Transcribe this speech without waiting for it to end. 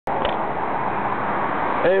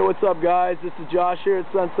Hey, what's up guys? This is Josh here at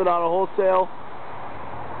Sunset Auto Wholesale.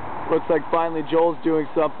 Looks like finally Joel's doing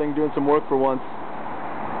something, doing some work for once.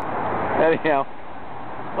 Anyhow.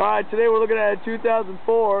 Alright, today we're looking at a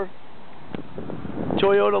 2004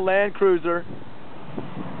 Toyota Landcruiser.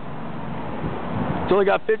 It's only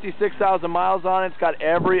got 56,000 miles on it. It's got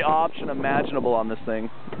every option imaginable on this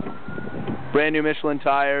thing. Brand new Michelin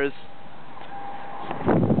tires.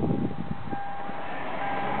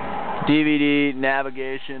 DVD,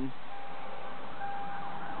 navigation.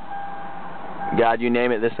 God, you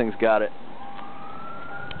name it, this thing's got it.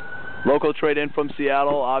 Local trade-in from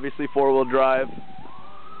Seattle, obviously four-wheel drive.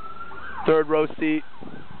 Third row seat.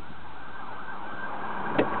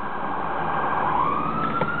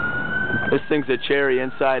 This thing's a cherry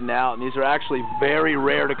inside and out, and these are actually very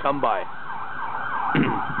rare to come by.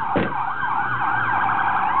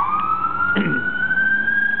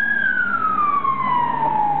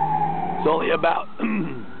 It's only about,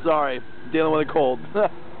 sorry, dealing with a cold.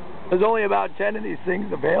 There's only about 10 of these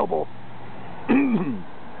things available. 10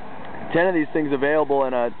 of these things available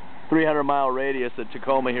in a 300-mile radius at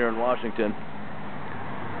Tacoma here in Washington.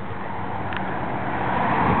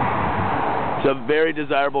 It's a very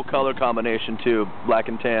desirable color combination too, black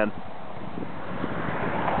and tan.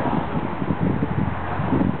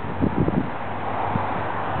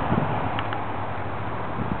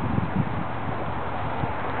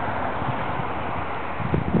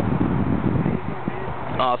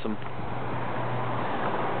 Awesome.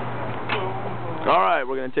 Alright,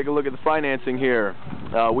 we're going to take a look at the financing here.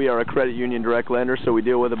 We are a credit union direct lender, so we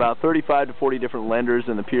deal with about 35 to 40 different lenders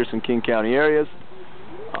in the Pierce-King County areas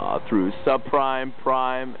through subprime,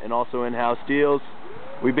 prime, and also in-house deals.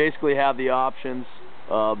 We basically have the options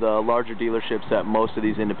of the larger dealerships that most of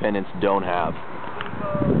these independents don't have.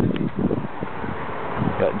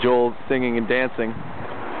 Got Joel singing and dancing.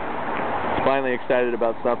 Finally excited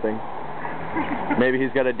about something. Maybe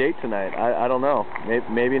he's got a date tonight. I don't know.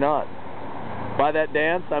 Maybe not. By that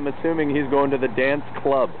dance, I'm assuming he's going to the dance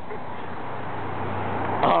club.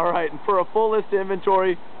 Alright, and for a full list of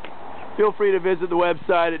inventory, feel free to visit the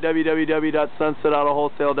website at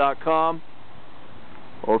www.sunsetautoWholesale.com,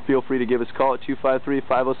 or feel free to give us a call at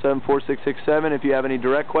 253-507-4667 if you have any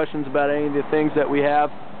direct questions about any of the things that we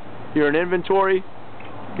have here in inventory.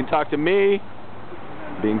 You can talk to me,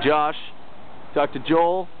 being Josh, talk to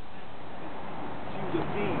Joel,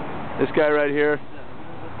 this guy right here,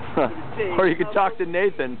 or you can talk to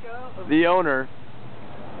Nathan, the owner,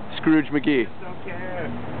 Scrooge McGee.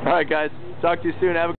 Alright guys, talk to you soon. Have a